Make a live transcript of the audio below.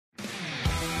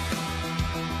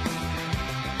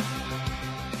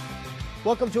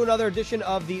Welcome to another edition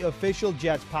of the Official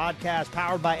Jets podcast,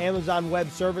 powered by Amazon Web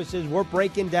Services. We're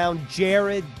breaking down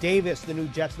Jarrad Davis, the new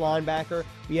Jets linebacker.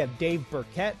 We have Dave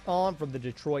Burkett on from the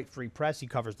Detroit Free Press. He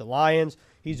covers the Lions.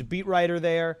 He's a beat writer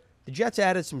there. The Jets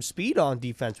added some speed on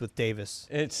defense with Davis.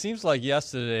 It seems like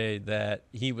yesterday that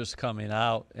he was coming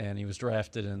out, and he was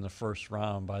drafted in the first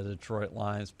round by the Detroit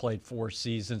Lions, played 4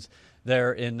 seasons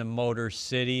there in the Motor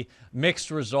City. Mixed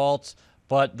results.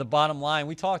 But the bottom line,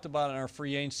 we talked about in our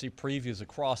free agency previews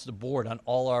across the board on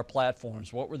all our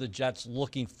platforms. What were the Jets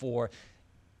looking for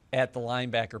at the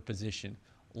linebacker position?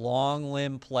 Long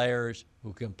limb players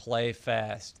who can play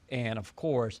fast. And, of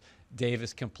course,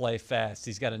 Davis can play fast.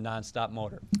 He's got a nonstop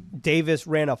motor. Davis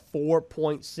ran a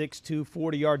 4.62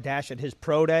 40-yard dash at his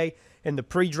pro day. In the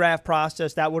pre-draft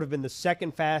process, that would have been the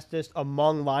second fastest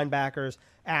among linebackers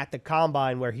at the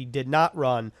combine, where he did not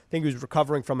run. I think he was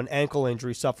recovering from an ankle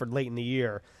injury suffered late in the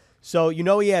year. So you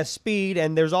know he has speed,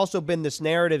 and there's also been this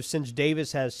narrative since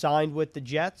Davis has signed with the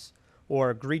Jets or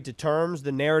agreed to terms.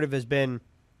 The narrative has been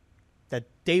that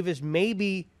Davis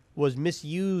maybe was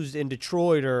misused in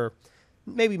Detroit, or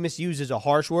maybe misused is a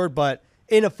harsh word, but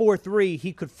in a 4-3,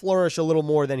 he could flourish a little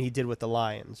more than he did with the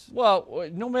Lions. Well,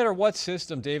 no matter what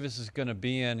system Davis is going to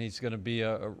be in, he's going to be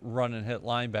a run-and-hit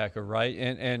linebacker, right?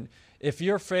 And if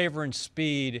you're favoring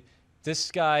speed,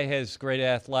 this guy has great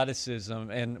athleticism.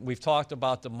 And we've talked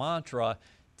about the mantra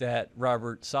that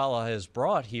Robert Saleh has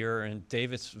brought here, and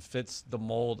Davis fits the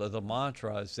mold of the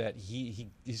mantra, is that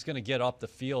he's going to get up the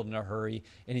field in a hurry,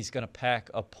 and he's going to pack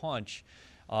a punch.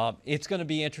 It's going to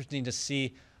be interesting to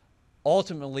see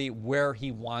ultimately where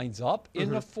he winds up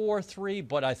in the 4-3,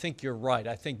 but I think you're right.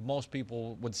 I think most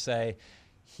people would say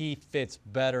he fits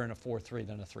better in a 4-3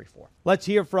 than a 3-4. Let's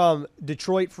hear from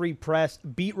Detroit Free Press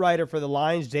beat writer for the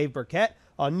Lions, Dave Burkett,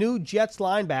 on new Jets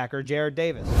linebacker, Jarrad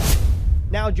Davis.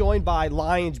 Now joined by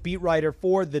Lions beat writer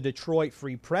for the Detroit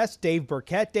Free Press, Dave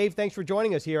Burkett. Dave, thanks for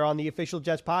joining us here on the Official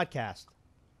Jets podcast.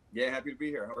 Yeah, happy to be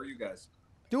here. How are you guys?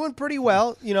 Doing pretty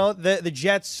well. You know, the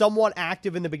Jets somewhat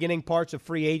active in the beginning parts of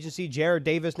free agency. Jarrad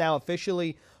Davis now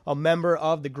officially a member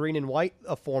of the Green and White,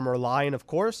 a former Lion, of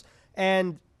course.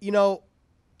 And, you know,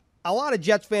 a lot of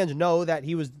Jets fans know that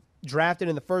he was drafted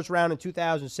in the first round in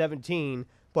 2017.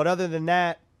 But other than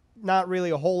that, not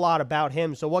really a whole lot about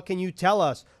him. So what can you tell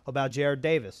us about Jarrad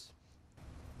Davis?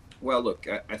 Well, look,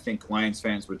 I think Lions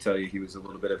fans would tell you he was a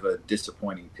little bit of a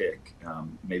disappointing pick.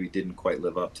 Maybe didn't quite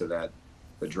live up to the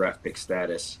draft pick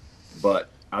status. But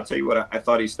I'll tell you what, I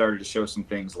thought he started to show some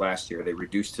things last year. They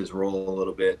reduced his role a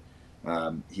little bit.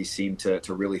 He seemed to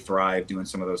really thrive doing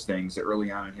some of those things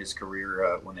early on in his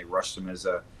career when they rushed him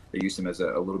they used him as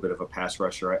a little bit of a pass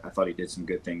rusher. I thought he did some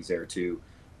good things there too.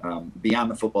 Beyond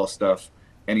the football stuff,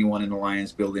 anyone in the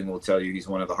Lions building will tell you he's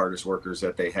one of the hardest workers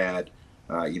that they had.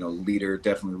 Leader,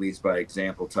 definitely leads by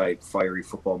example type. Fiery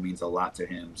football means a lot to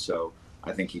him. So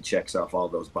I think he checks off all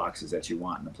those boxes that you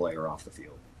want in a player off the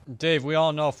field. Dave, we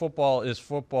all know football is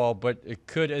football, but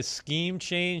could a scheme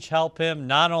change help him?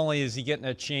 Not only is he getting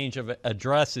a change of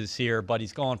addresses here, but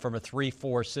he's going from a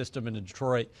 3-4 system in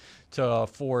Detroit to a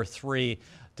 4-3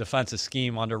 defensive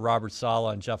scheme under Robert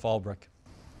Saleh and Jeff Ulbrich.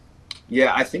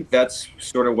 Yeah, I think that's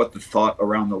sort of what the thought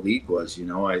around the league was. You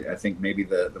know, I think maybe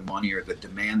the money or the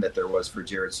demand that there was for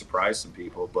Jarrad surprised some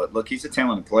people. But look, he's a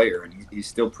talented player, and he's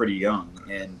still pretty young.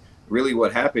 And really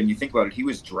what happened, you think about it, he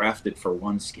was drafted for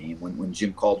one scheme when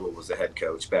Jim Caldwell was the head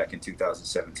coach back in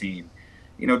 2017.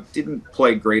 You know, didn't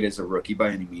play great as a rookie by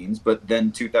any means, but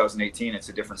then 2018, it's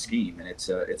a different scheme, and it's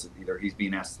either he's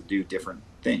being asked to do different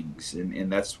things,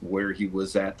 and that's where he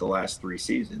was at the last 3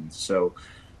 seasons. So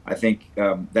I think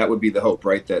that would be the hope,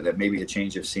 right, that maybe a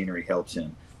change of scenery helps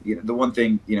him. You know, the one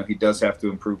thing, he does have to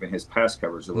improve in his pass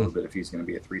coverage a little bit if he's going to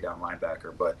be a 3-down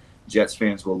linebacker, but Jets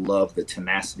fans will love the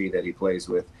tenacity that he plays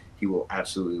with. He will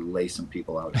absolutely lay some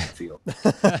people out in the field.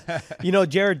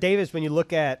 Jarrad Davis, when you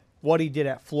look at what he did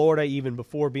at Florida even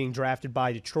before being drafted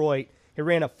by Detroit, he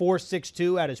ran a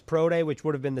 4.62 at his pro day, which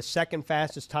would have been the second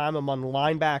fastest time among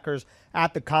linebackers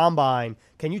at the combine.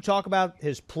 Can you talk about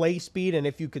his play speed and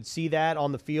if you could see that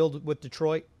on the field with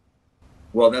Detroit?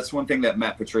 Well, that's one thing that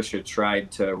Matt Patricia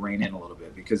tried to rein in a little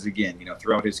bit because, again,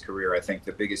 throughout his career, I think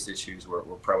the biggest issues were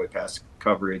probably pass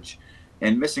coverage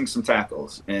and missing some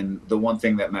tackles. And the one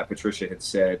thing that Matt Patricia had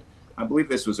said, I believe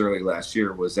this was early last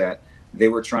year, was that they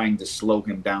were trying to slow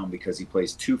him down because he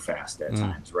plays too fast at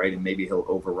times, right? And maybe he'll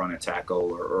overrun a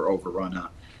tackle or overrun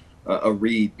a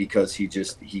read because he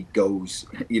goes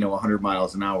 100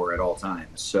 miles an hour at all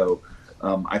times. So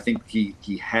I think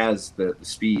he has the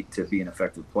speed to be an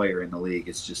effective player in the league.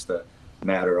 It's just a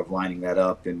matter of lining that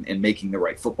up and making the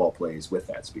right football plays with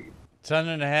that speed.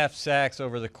 10.5 sacks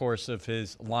over the course of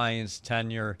his Lions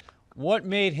tenure. What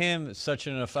made him such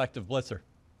an effective blitzer?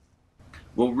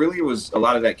 Well, really, it was a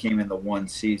lot of that came in the one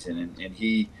season, and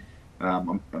he.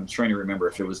 I'm trying to remember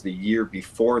if it was the year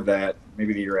before that,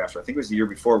 maybe the year after. I think it was the year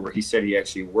before where he said he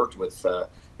actually worked with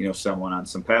someone on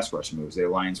some pass rush moves. The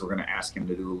Lions were going to ask him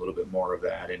to do a little bit more of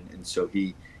that, and so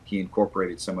he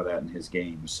incorporated some of that in his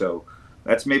game. So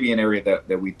that's maybe an area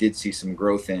that we did see some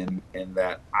growth in, and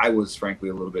that I was frankly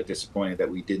a little bit disappointed that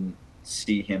we didn't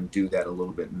see him do that a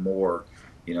little bit more,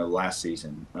 last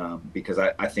season, because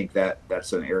I think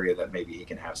that's an area that maybe he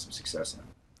can have some success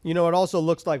in. It also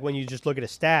looks like when you just look at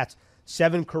his stats,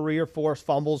 7 career forced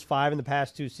fumbles, 5 in the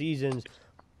past 2 seasons.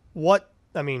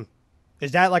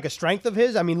 Is that like a strength of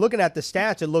his? Looking at the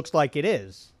stats, it looks like it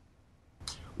is.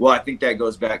 Well, I think that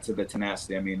goes back to the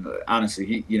tenacity.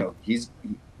 Honestly, he's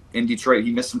in Detroit.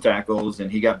 He missed some tackles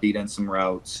and he got beat on some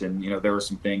routes, and there were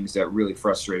some things that really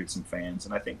frustrated some fans,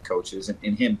 and I think coaches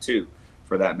and him too,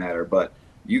 for that matter. But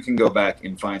you can go back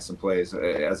and find some plays,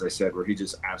 as I said, where he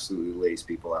just absolutely lays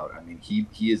people out.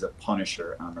 He is a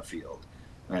punisher on the field,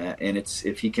 and it's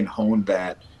if he can hone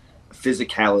that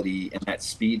physicality and that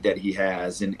speed that he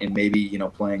has, and maybe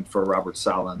playing for Robert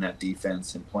Saleh in that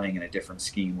defense and playing in a different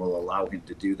scheme will allow him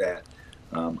to do that.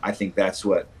 I think that's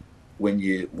what when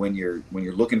you're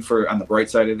looking for on the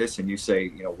bright side of this, and you say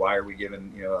why are we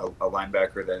giving a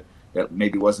linebacker that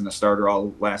maybe wasn't a starter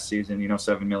all last season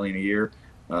 $7 million a year.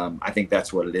 I think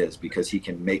that's what it is, because he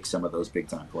can make some of those big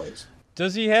time plays.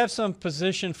 Does he have some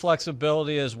position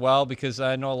flexibility as well? Because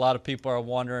I know a lot of people are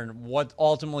wondering what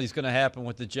ultimately is going to happen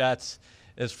with the Jets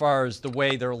as far as the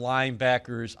way their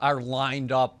linebackers are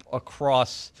lined up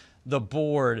across the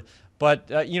board. But,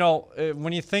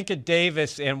 when you think of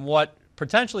Davis and what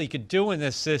potentially he could do in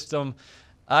this system,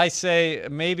 I say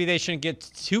maybe they shouldn't get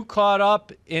too caught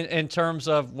up in terms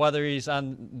of whether he's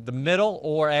on the middle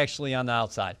or actually on the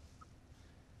outside.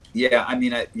 Yeah, I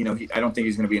don't think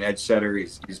he's going to be an edge setter.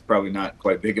 He's probably not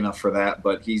quite big enough for that,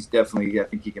 but he's definitely. I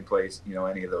think he can play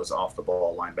any of those off the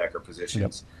ball linebacker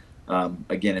positions. Yep.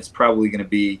 Again, it's probably going to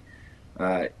be,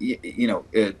 I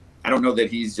don't know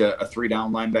that he's a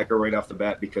 3-down linebacker right off the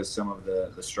bat, because some of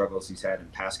the struggles he's had in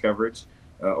pass coverage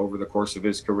over the course of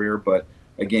his career. But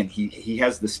again, he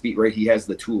has the speed, right? He has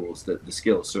the tools, the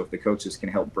skills. So if the coaches can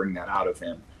help bring that out of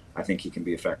him, I think he can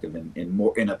be effective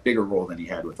in a bigger role than he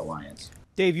had with the Lions.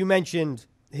 Dave, you mentioned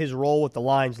his role with the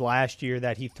Lions last year,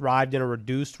 that he thrived in a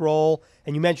reduced role,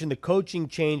 and you mentioned the coaching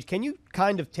change. Can you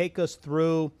kind of take us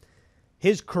through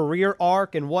his career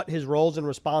arc and what his roles and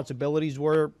responsibilities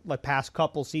were like past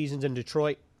couple seasons in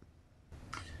Detroit?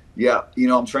 Yeah,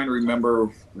 I'm trying to remember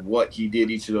what he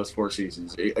did each of those 4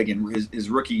 seasons. Again, his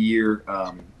rookie year,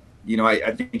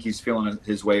 I think he's feeling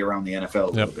his way around the NFL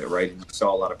a little bit, right? And you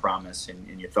saw a lot of promise,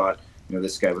 and you thought,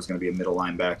 this guy was going to be a middle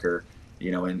linebacker,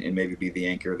 and maybe be the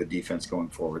anchor of the defense going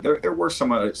forward. There were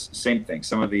some of the same things,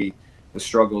 some of the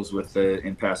struggles with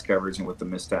in pass coverage and with the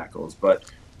missed tackles.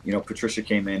 But, Patricia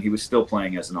came in, he was still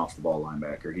playing as an off-the-ball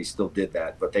linebacker. He still did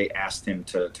that, but they asked him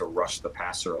to rush the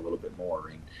passer a little bit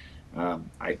more. And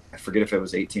I forget if it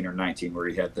was 18 or 19 where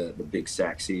he had the big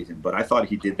sack season, but I thought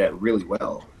he did that really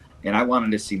well. And I wanted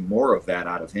to see more of that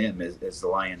out of him as the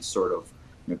Lions sort of,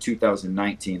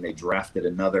 2019, they drafted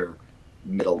another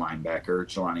middle linebacker,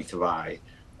 Jelani Tavai.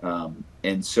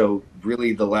 And so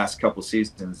really the last couple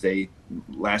seasons,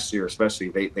 last year especially,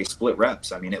 they split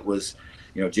reps. It was,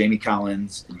 Jamie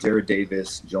Collins, Jarrad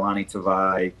Davis, Jelani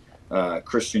Tavai,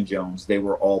 Christian Jones, they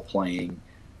were all playing,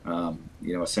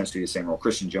 essentially the same role.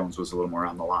 Christian Jones was a little more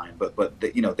on the line, but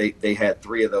they had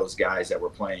 3 of those guys that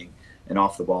were playing an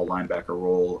off-the-ball linebacker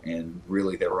role, and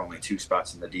really there were only 2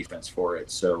 spots in the defense for it.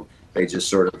 So they just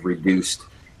sort of reduced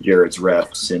Jarrad's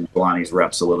reps and Jelani's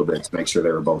reps a little bit to make sure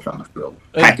they were both on the field.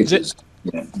 Packages,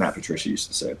 Matt Patricia used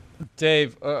to say.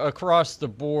 Dave, across the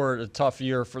board, a tough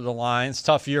year for the Lions,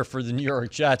 tough year for the New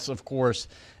York Jets, of course,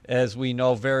 as we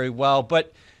know very well.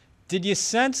 But did you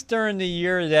sense during the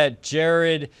year that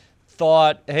Jarrad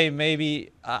thought, hey,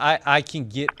 maybe I can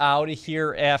get out of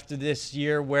here after this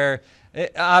year, where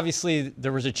obviously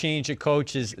there was a change of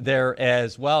coaches there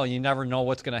as well. You never know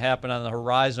what's going to happen on the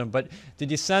horizon. But did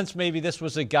you sense maybe this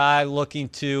was a guy looking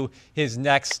to his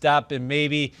next step and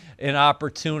maybe an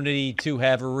opportunity to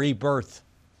have a rebirth?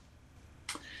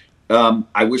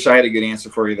 I wish I had a good answer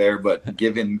for you there, but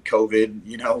given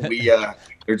COVID, we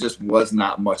there just was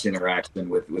not much interaction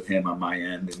with him on my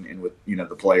end and with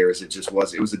the players. It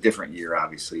was a different year,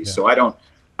 obviously. Yeah. So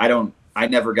I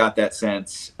never got that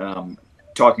sense.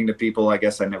 Talking to people, I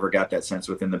guess I never got that sense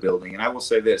within the building. And I will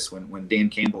say this: when Dan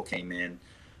Campbell came in,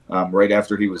 right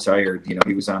after he was hired,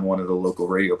 he was on one of the local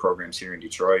radio programs here in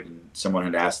Detroit, and someone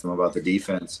had asked him about the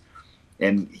defense.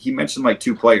 And he mentioned like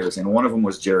 2 players, and one of them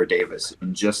was Jarrad Davis.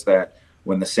 And just that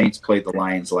when the Saints played the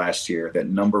Lions last year, that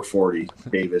number 40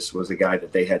 Davis was a guy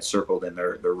that they had circled in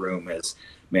their room as,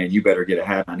 man, you better get a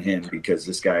hat on him because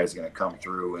this guy is going to come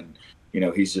through and,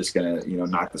 he's just going to,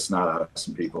 knock the snot out of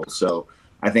some people. So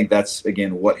I think that's,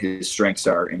 again, what his strengths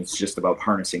are, and it's just about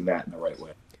harnessing that in the right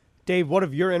way. Dave, what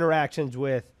have your interactions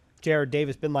with Jarrad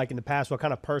Davis been like in the past? What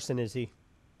kind of person is he?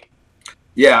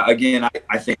 Yeah, again,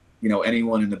 I think,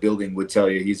 anyone in the building would tell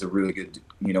you he's a really good,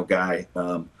 guy.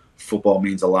 Football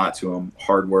means a lot to him,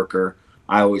 hard worker.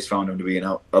 I always found him to be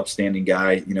an upstanding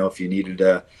guy. If you needed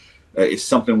if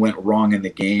something went wrong in the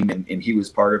game and he was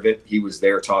part of it, he was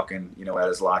there talking, at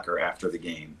his locker after the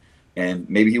game. And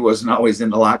maybe he wasn't always in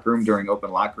the locker room during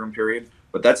open locker room period,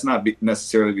 but that's not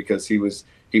necessarily because he was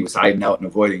hiding out and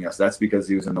avoiding us. That's because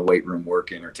he was in the weight room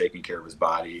working or taking care of his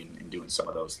body and doing some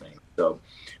of those things. So,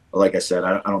 like I said,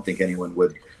 I don't think anyone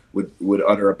would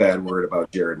utter a bad word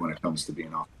about Jarrad when it comes to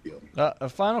being off the field. A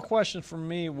final question from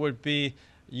me would be,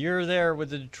 you're there with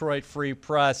the Detroit Free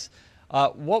Press.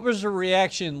 What was the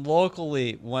reaction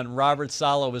locally when Robert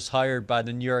Saleh was hired by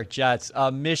the New York Jets?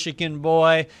 A Michigan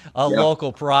boy,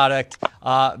 local product,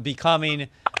 becoming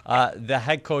the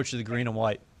head coach of the Green and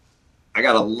White. I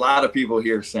got a lot of people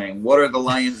here saying, what are the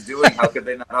Lions doing? How could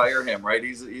they not hire him, right?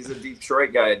 He's a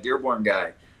Detroit guy, a Dearborn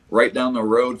guy, right down the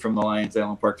road from the Lions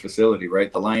Allen Park facility,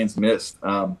 right? The Lions missed.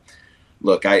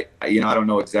 Look, I don't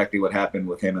know exactly what happened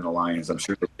with him and the Lions. I'm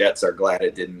sure the Jets are glad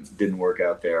it didn't work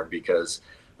out there because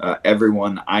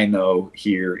everyone I know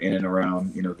here in and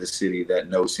around, this city that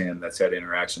knows him, that's had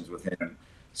interactions with him,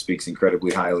 speaks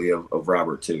incredibly highly of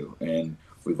Robert too. And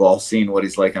we've all seen what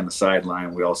he's like on the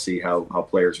sideline. We all see how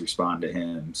players respond to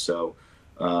him. So,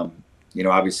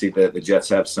 obviously the Jets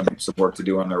have some work to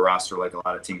do on their roster like a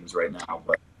lot of teams right now,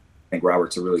 but I think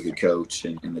Robert's a really good coach,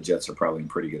 and the Jets are probably in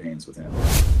pretty good hands with him.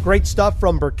 Great stuff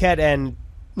from Burkett, and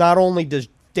not only does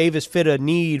Davis fit a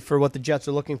need for what the Jets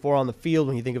are looking for on the field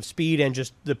when you think of speed and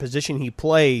just the position he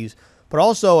plays, but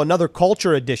also another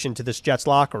culture addition to this Jets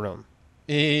locker room.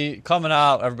 He coming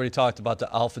out, everybody talked about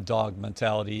the alpha dog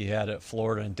mentality he had at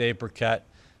Florida, and Dave Burkett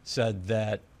said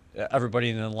that everybody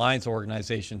in the Lions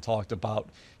organization talked about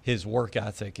his work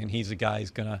ethic, and he's a guy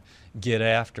who's going to get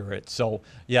after it. So,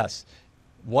 yes,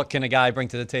 what can a guy bring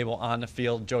to the table on the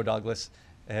field? Joe Douglas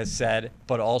has said,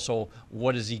 but also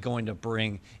what is he going to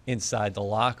bring inside the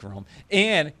locker room?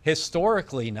 And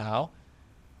historically now,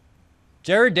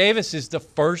 Jarrad Davis is the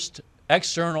first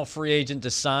external free agent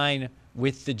to sign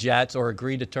with the Jets or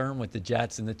agree to term with the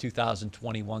Jets in the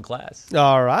 2021 class.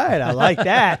 All right, I like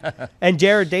that. And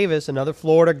Jarrad Davis, another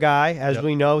Florida guy. As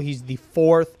we know, he's the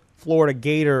 4th Florida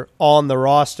Gator on the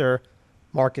roster.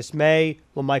 Marcus May,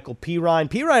 Michael Pirine.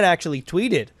 Pirine actually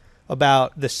tweeted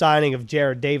about the signing of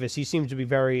Jarrad Davis. He seems to be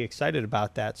very excited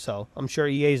about that, so I'm sure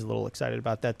EA's a little excited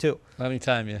about that too.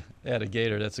 Anytime you add a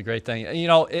Gator, that's a great thing.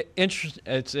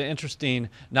 It's interesting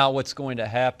now what's going to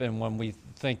happen when we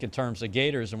think in terms of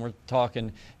Gators, and we're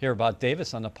talking here about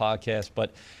Davis on the podcast,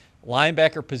 but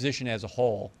linebacker position as a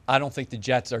whole, I don't think the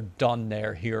Jets are done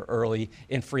there here early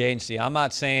in free agency. I'm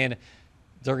not saying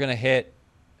they're going to hit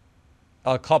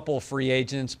a couple free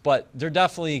agents, but they're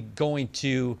definitely going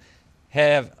to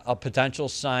have a potential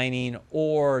signing,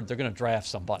 or they're going to draft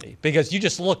somebody. Because you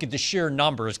just look at the sheer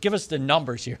numbers. Give us the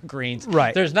numbers here, Greens.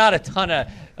 Right. There's not a ton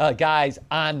of guys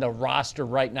on the roster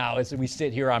right now as we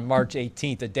sit here on March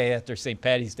 18th, the day after St.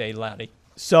 Patty's Day, Laddie.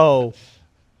 So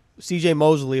C.J.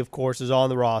 Mosley, of course, is on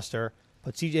the roster,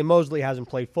 but C.J. Mosley hasn't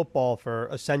played football for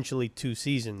essentially 2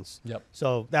 seasons. Yep.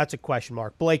 So that's a question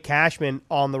mark. Blake Cashman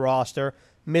on the roster,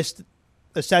 missed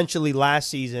essentially last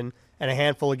season and a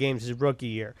handful of games his rookie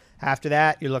year. After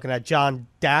that, you're looking at John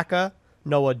Dacca,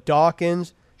 Noah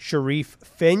Dawkins, Sharif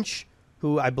Finch,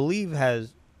 who I believe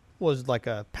was like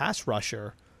a pass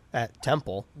rusher at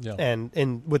Temple. Yeah.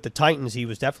 And with the Titans, he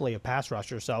was definitely a pass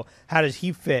rusher. So how does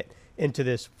he fit into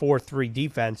this 4-3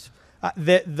 defense?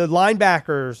 The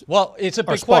linebackers. Well, it's a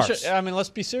big sparse. question. I mean, let's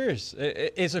be serious.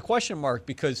 It's a question mark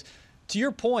because, to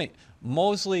your point,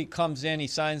 Mosley comes in. He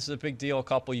signs the big deal a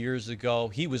couple years ago.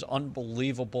 He was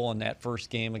unbelievable in that first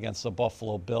game against the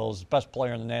Buffalo Bills. Best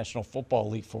player in the National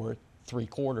Football League for 3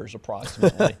 quarters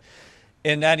approximately.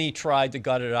 And then he tried to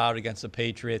gut it out against the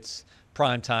Patriots.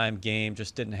 Primetime game,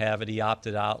 just didn't have it. He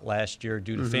opted out last year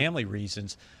due to family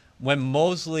reasons. When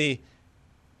Mosley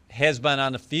has been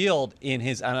on the field in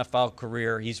his NFL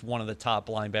career, he's one of the top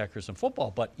linebackers in football,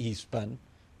 but he's been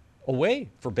away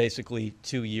for basically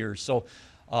 2 years. So,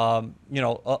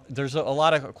 there's a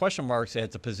lot of question marks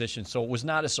at the position. So it was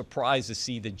not a surprise to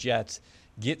see the Jets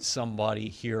get somebody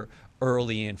here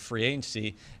early in free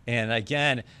agency. And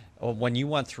again, when you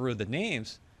went through the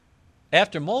names,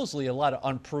 after Mosley, a lot of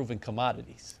unproven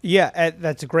commodities. Yeah,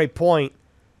 that's a great point.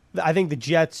 I think the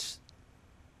Jets,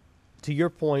 to your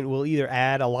point, will either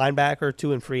add a linebacker or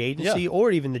two in free agency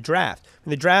or even the draft.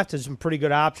 And the draft has some pretty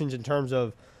good options in terms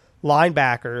of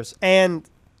linebackers, and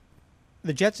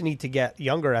the Jets need to get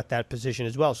younger at that position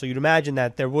as well. So you'd imagine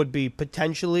that there would be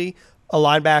potentially a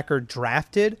linebacker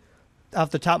drafted.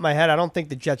 Off the top of my head, I don't think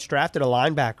the Jets drafted a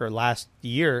linebacker last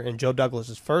year in Joe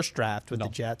Douglas's first draft with the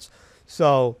Jets.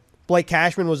 So Blake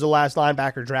Cashman was the last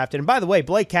linebacker drafted. And by the way,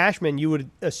 Blake Cashman, you would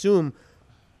assume,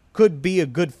 could be a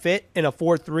good fit in a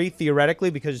 4-3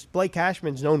 theoretically, because Blake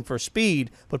Cashman's known for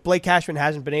speed, but Blake Cashman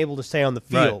hasn't been able to stay on the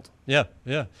field. Right.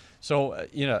 Yeah. So,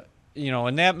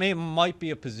 and that might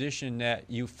be a position that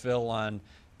you fill on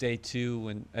day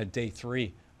 2 and day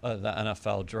 3 of the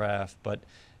NFL draft. But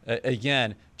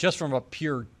again, just from a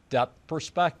pure depth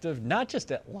perspective, not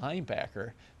just at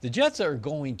linebacker, the Jets are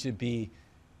going to be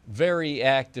very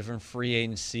active in free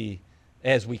agency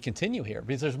as we continue here,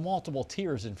 because there's multiple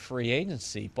tiers in free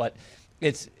agency. But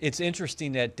it's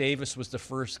interesting that Davis was the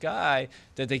first guy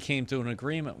that they came to an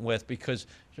agreement with, because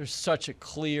there's such a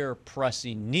clear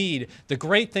pressing need. The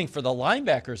great thing for the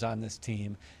linebackers on this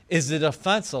team is the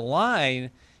defensive line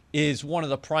is one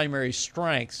of the primary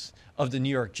strengths of the New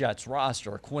York Jets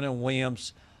roster. Quinnen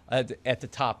Williams at the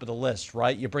top of the list,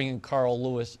 right? You bring in Carl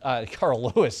Lewis,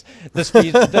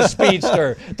 the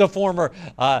speedster, the former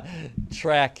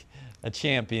track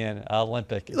champion,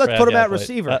 Olympic. Let's put him at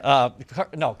receiver.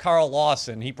 No, Carl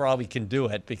Lawson. He probably can do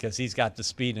it because he's got the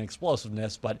speed and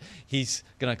explosiveness, but he's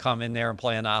going to come in there and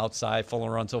play on the outside.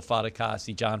 Lorenzo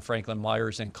Fadakasi, John Franklin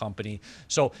Myers and company.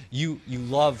 So you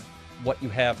love what you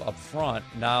have up front.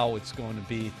 Now it's going to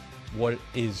be what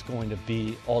is going to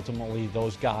be ultimately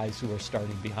those guys who are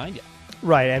starting behind you.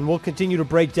 Right, and we'll continue to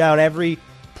break down every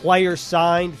player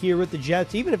signed here with the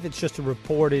Jets, even if it's just a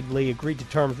reportedly agreed to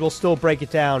terms. We'll still break it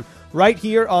down right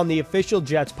here on the official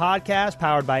Jets podcast,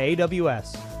 powered by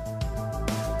AWS.